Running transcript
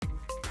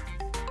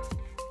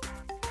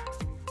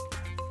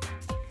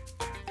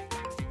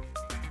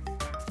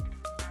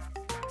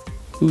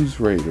Who's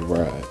ready to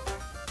ride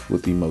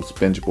with the most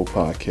bingeable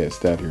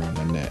podcast out here on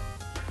the net?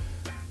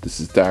 This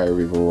is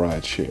Diary of a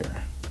Ride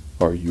Share.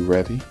 Are you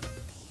ready?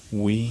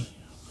 We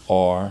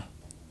are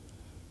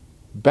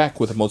back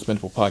with the most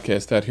bingeable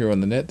podcast out here on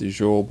the net. This is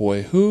your old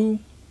boy, Who?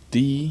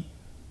 DC.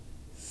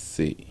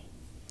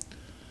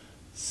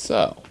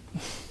 So,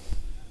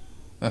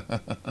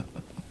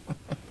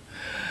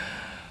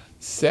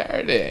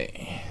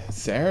 Saturday.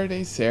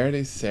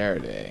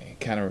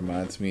 Kind of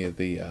reminds me of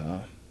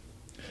the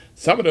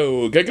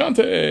Sábado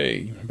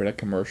Gigante. Remember that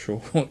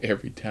commercial?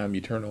 Every time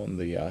you turn on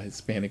the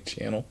Hispanic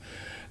channel,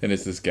 and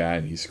it's this guy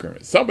and he's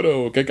screaming,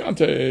 Sábado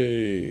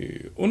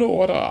Gigante, una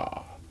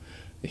hora.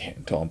 Yeah,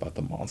 I'm talking about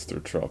the monster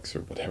trucks or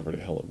whatever the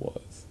hell it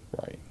was,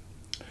 right?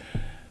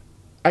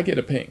 I get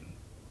a ping.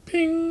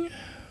 Ping.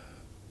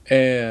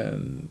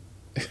 And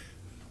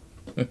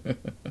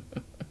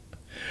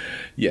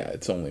yeah,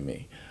 it's only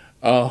me.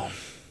 Damn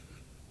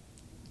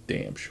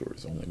sure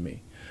it's only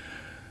me.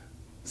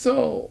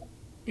 So,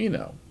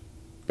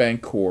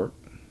 Bancourt,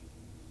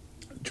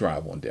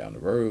 drive on down the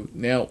road.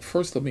 Now,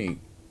 first let me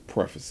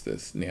preface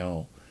this.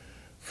 Now,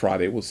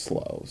 Friday was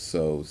slow.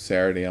 So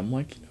Saturday, I'm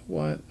like, you know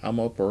what? I'm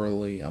up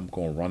early. I'm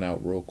going to run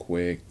out real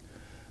quick,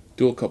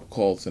 do a couple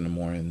calls in the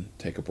morning,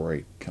 take a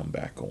break, come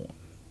back on.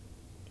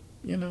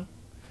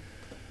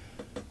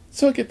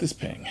 So I get this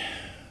ping.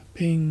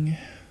 Ping.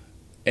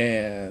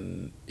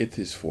 And it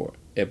is for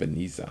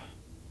Ebenezer.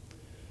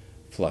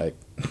 Like,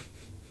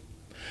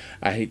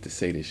 I hate to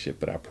say this shit,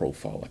 but I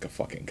profile like a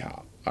fucking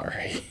cop.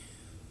 Alright?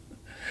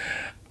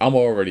 I'm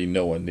already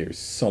knowing there's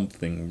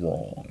something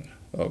wrong.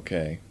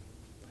 Okay?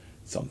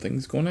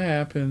 Something's gonna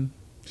happen.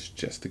 It's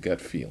just a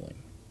gut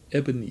feeling.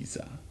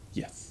 Ebenezer.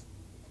 Yes.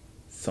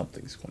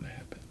 Something's gonna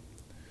happen.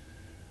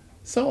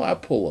 So I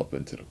pull up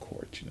into the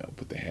court,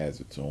 put the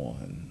hazards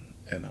on,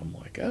 and I'm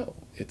like, oh,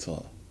 it's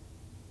a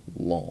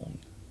long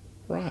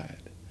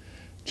ride.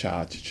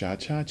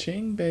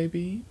 Cha-cha-cha-cha-ching,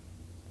 baby.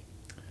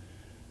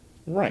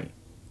 Right.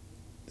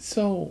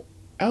 So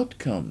out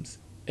comes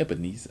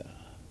Ebenezer.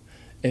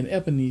 And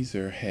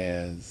Ebenezer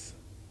has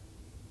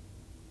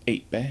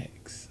 8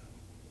 bags.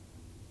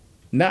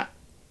 Not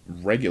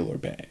regular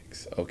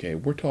bags, okay?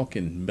 We're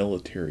talking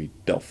military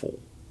duffel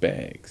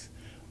bags.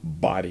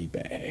 Body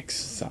bags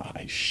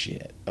size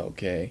shit,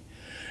 okay?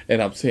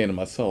 And I'm saying to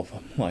myself,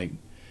 I'm like,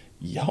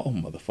 y'all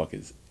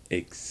motherfuckers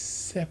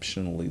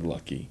exceptionally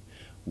lucky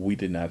we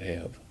did not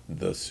have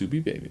the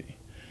Subi baby,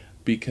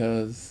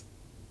 because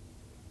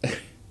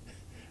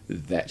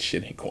that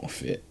shit ain't gonna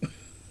fit.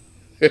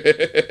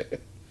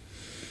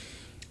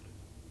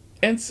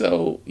 And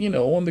so,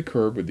 on the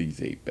curb are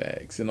these 8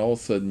 bags, and all of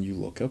a sudden you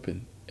look up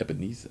and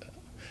Ebenezer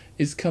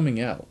is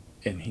coming out,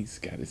 and he's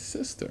got his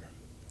sister,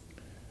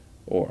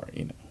 or,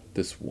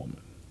 this woman,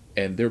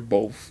 and they're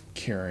both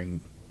carrying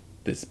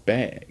this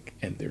bag,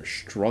 and they're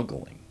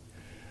struggling.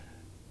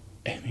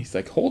 And he's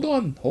like, hold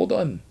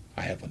on,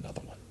 I have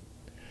another one.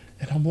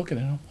 And I'm looking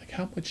at him like,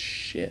 how much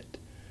shit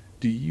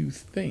do you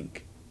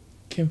think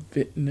can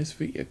fit in this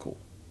vehicle?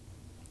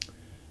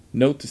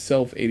 Note to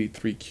self,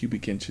 83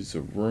 cubic inches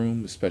of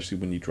room, especially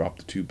when you drop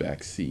the 2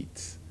 back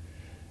seats.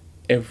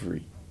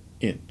 Every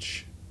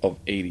inch of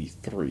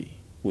 83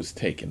 was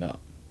taken up.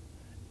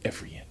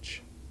 Every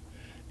inch.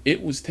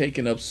 It was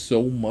taken up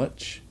so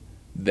much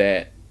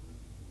that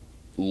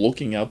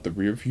looking out the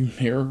rearview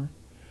mirror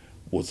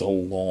was a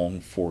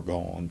long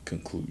foregone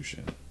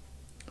conclusion.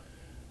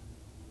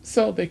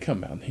 So they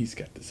come out and he's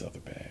got this other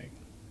bag.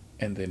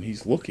 And then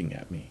he's looking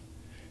at me.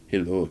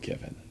 Hello,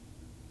 Kevin.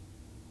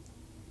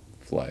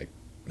 Flag.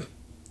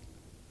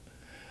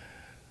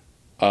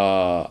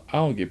 I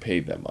don't get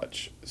paid that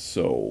much.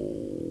 So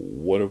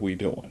what are we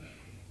doing?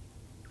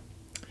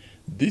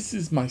 This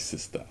is my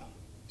sister.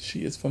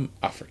 She is from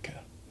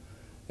Africa.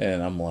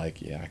 And I'm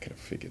like, yeah, I could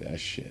have figured that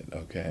shit,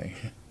 okay?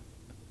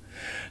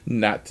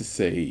 Not to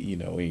say,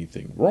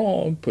 anything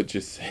wrong, but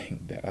just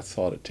saying that I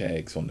saw the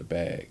tags on the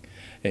bag,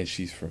 and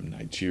she's from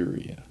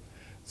Nigeria.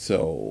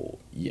 So,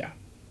 yeah.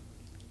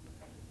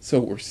 So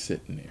we're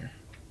sitting there,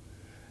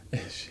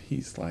 and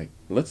she's like,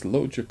 let's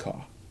load your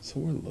car.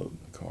 So we're loading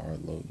the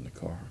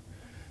car,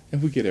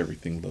 and we get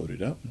everything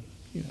loaded up,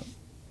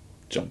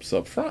 jumps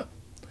up front.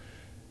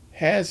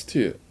 Has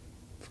to.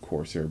 Of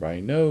course, everybody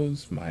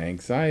knows my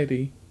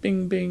anxiety,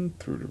 bing, bing,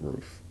 through the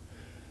roof.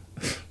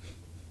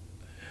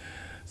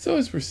 So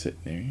as we're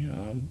sitting there,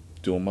 I'm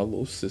doing my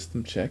little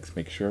system checks,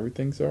 make sure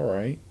everything's all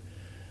right.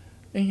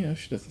 And,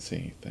 she doesn't say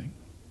anything.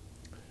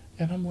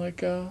 And I'm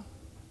like, where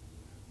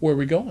are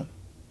we going?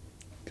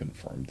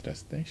 Confirm the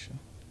destination.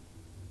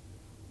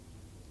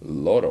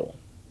 Loro.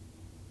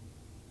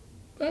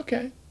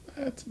 Okay,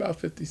 that's about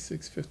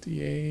 56,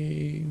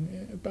 58,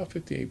 about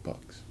 $58.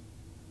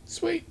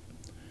 Sweet.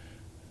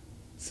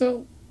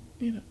 So,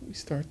 we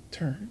start to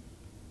turn.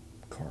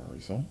 Car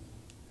is on.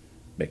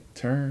 Make a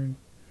turn.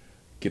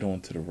 Get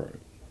onto the road.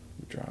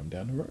 We're driving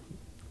down the road.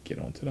 Get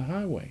onto the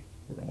highway.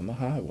 We're on the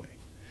highway.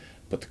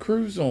 But the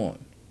cruise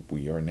on.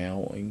 We are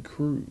now in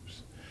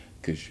cruise.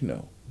 Because,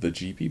 the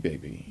GP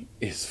baby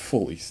is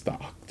fully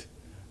stocked.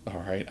 All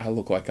right. I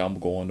look like I'm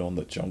going on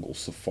the jungle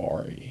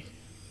safari.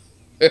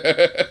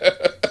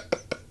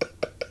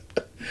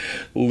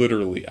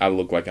 Literally, I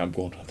look like I'm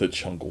going on the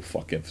jungle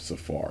fucking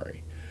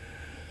safari.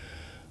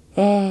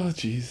 Oh,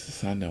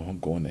 Jesus, I know I'm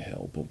going to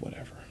hell, but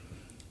whatever.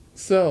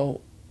 So,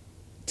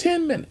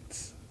 10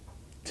 minutes.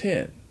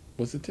 10.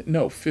 Was it 10?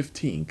 No,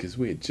 15, because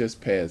we had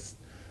just passed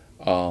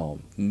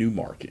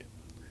Newmarket.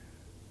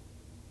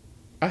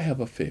 I have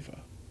a favor.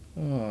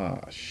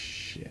 Ah, oh,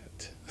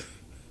 shit.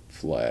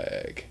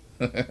 Flag.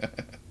 Flag,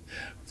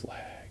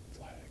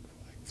 flag,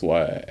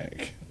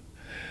 flag.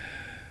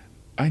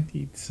 I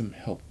need some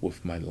help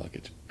with my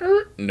luggage.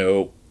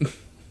 No.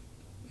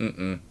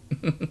 Mm-mm.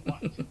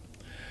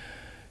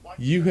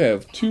 You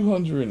have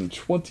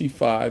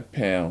 225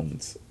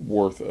 pounds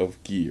worth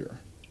of gear.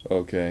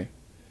 Okay.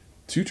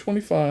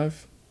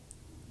 225.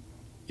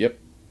 Yep.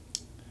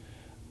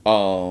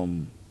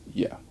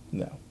 Yeah,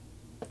 no.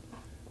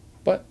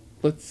 But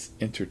let's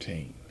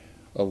entertain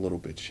a little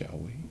bit, shall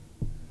we?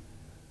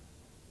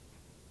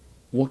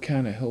 What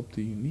kind of help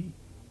do you need?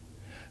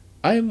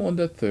 I am on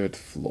the 3rd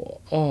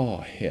floor. Oh,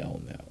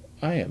 hell no.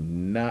 I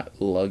am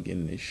not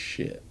lugging this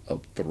shit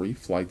up 3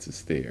 flights of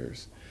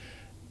stairs.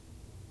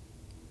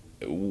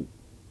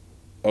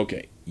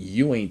 Okay,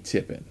 you ain't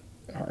tipping.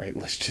 All right,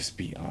 let's just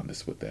be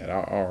honest with that.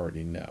 I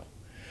already know.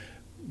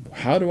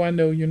 How do I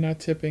know you're not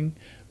tipping?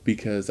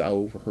 Because I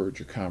overheard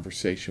your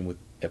conversation with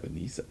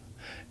Ebenezer.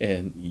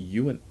 And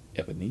you and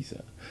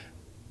Ebenezer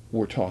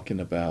were talking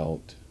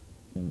about,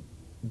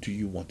 do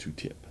you want to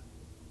tip?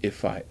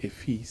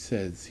 If he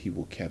says he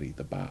will carry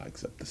the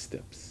bags up the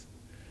steps,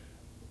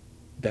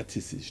 that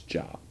is his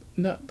job.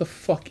 No, the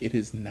fuck, it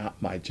is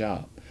not my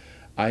job.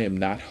 I am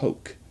not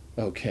Hoke,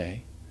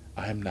 okay?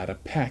 I am not a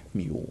pack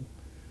mule,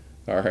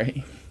 all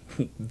right?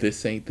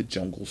 This ain't the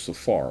jungle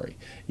safari.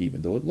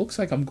 Even though it looks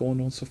like I'm going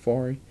on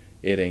safari,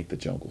 it ain't the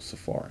jungle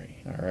safari,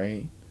 all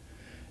right?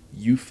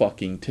 You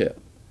fucking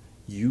tip.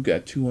 You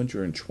got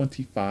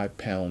 225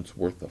 pounds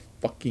worth of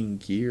fucking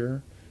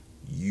gear.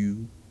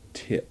 You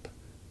tip,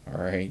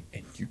 all right?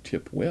 And you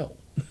tip well.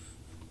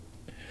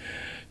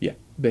 Yeah,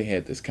 they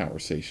had this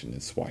conversation in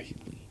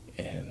Swahili,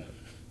 and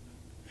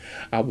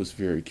I was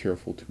very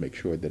careful to make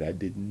sure that I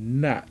did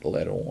not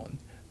let on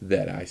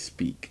that I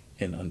speak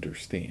and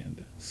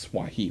understand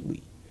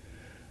Swahili.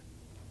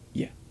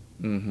 Yeah,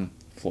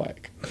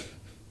 flag.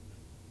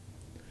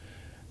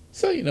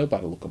 So,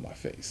 by the look on my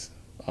face,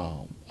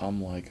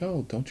 I'm like,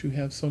 oh, don't you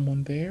have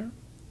someone there?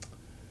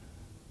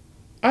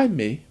 I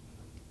may.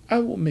 I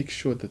will make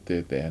sure that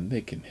they're there and they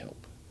can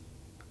help.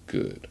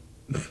 Good.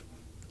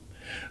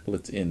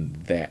 Let's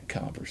end that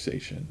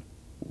conversation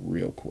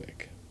real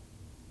quick.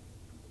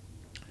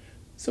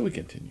 So we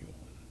continue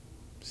on.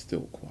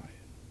 Still quiet.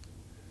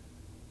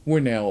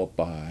 We're now up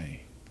by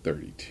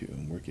 32,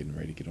 and we're getting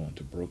ready to get on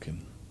to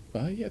Broken.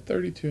 Yeah,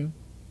 32.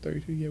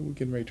 32, yeah, we're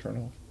getting ready to turn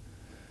off.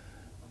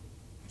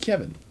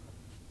 Kevin.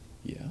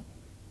 Yeah.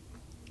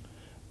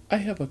 I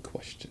have a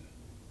question.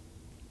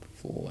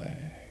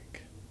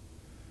 Flag.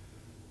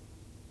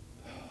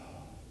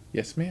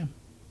 Yes, ma'am.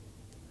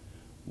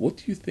 What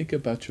do you think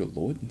about your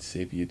Lord and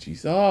Savior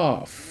Jesus?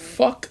 Ah,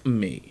 fuck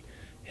me.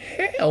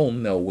 Hell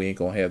no, we ain't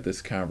gonna have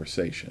this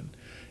conversation.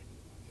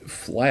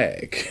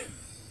 Flag.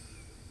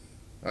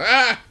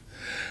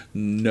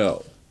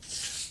 No.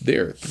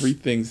 There are 3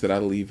 things that I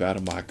leave out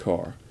of my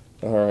car.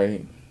 All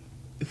right.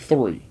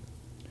 3.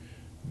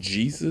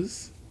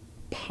 Jesus,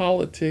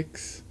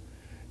 politics,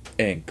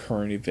 and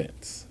current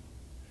events.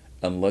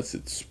 Unless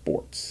it's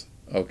sports.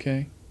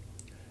 Okay?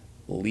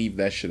 Leave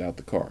that shit out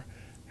the car.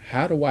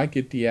 How do I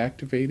get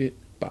deactivated?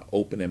 By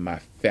opening my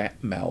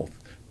fat mouth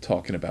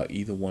talking about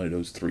either one of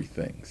those 3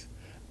 things.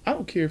 I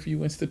don't care if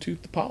you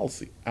institute the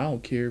policy. I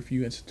don't care if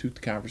you institute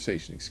the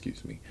conversation,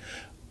 excuse me.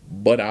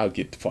 But I'll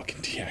get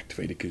fucking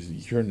deactivated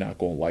because you're not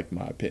going to like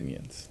my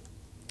opinions.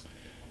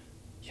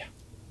 Yeah.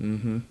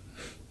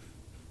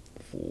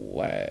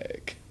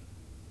 Flag.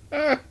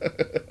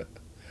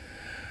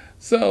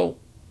 So,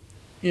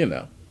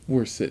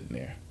 we're sitting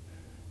there.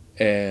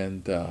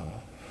 And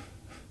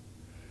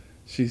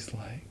she's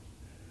like,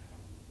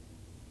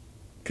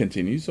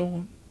 continues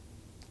on.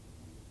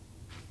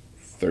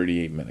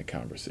 38-minute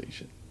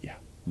conversation. Yeah,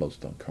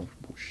 most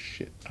uncomfortable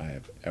shit I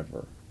have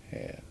ever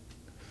had.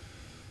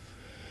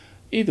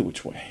 Either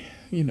which way,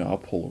 I'll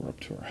pull her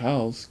up to her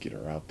house, get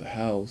her out the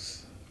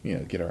house,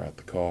 get her out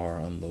the car,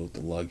 unload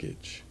the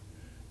luggage.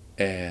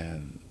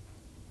 And,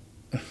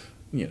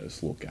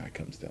 this little guy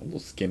comes down, little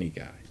skinny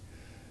guy.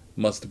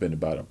 Must have been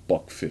about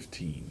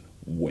 $1.15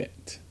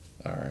 wet,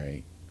 all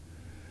right?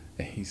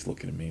 And he's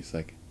looking at me, he's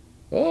like,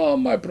 oh,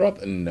 my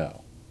brother,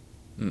 no.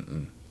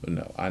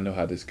 No, I know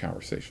how this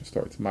conversation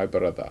starts. My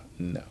brother,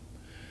 no.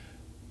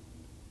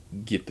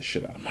 Get the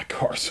shit out of my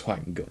car so I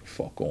can go the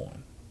fuck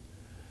on.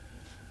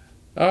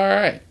 All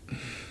right.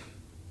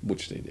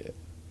 Which they did.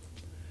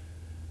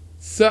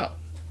 So,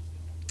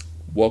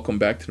 welcome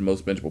back to the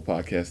most bingeable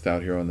podcast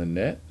out here on the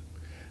net.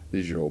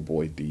 This is your old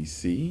boy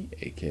DC,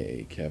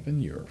 aka Kevin,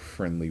 your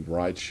friendly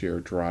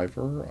rideshare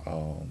driver.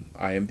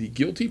 I am the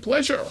guilty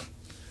pleasure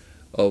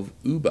of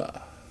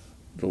Uber,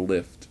 the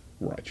Lyft,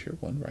 rideshare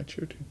 1,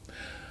 rideshare 2,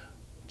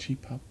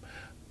 Cheap Pop.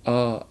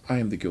 I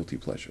am the guilty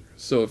pleasure.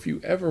 So if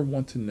you ever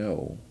want to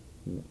know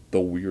the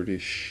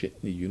weirdest shit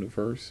in the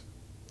universe,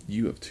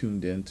 you have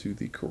tuned into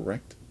the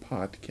correct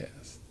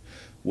podcast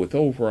with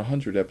over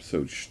 100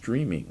 episodes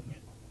streaming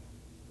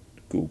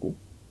Google,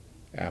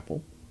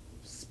 Apple,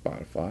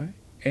 Spotify,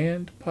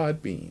 and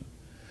Podbean.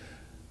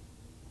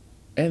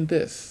 And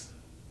this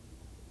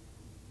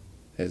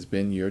has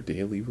been your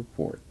daily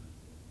report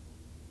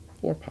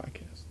or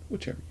podcast,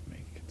 whichever you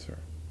may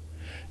concern.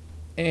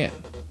 And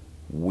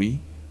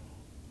we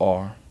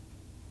are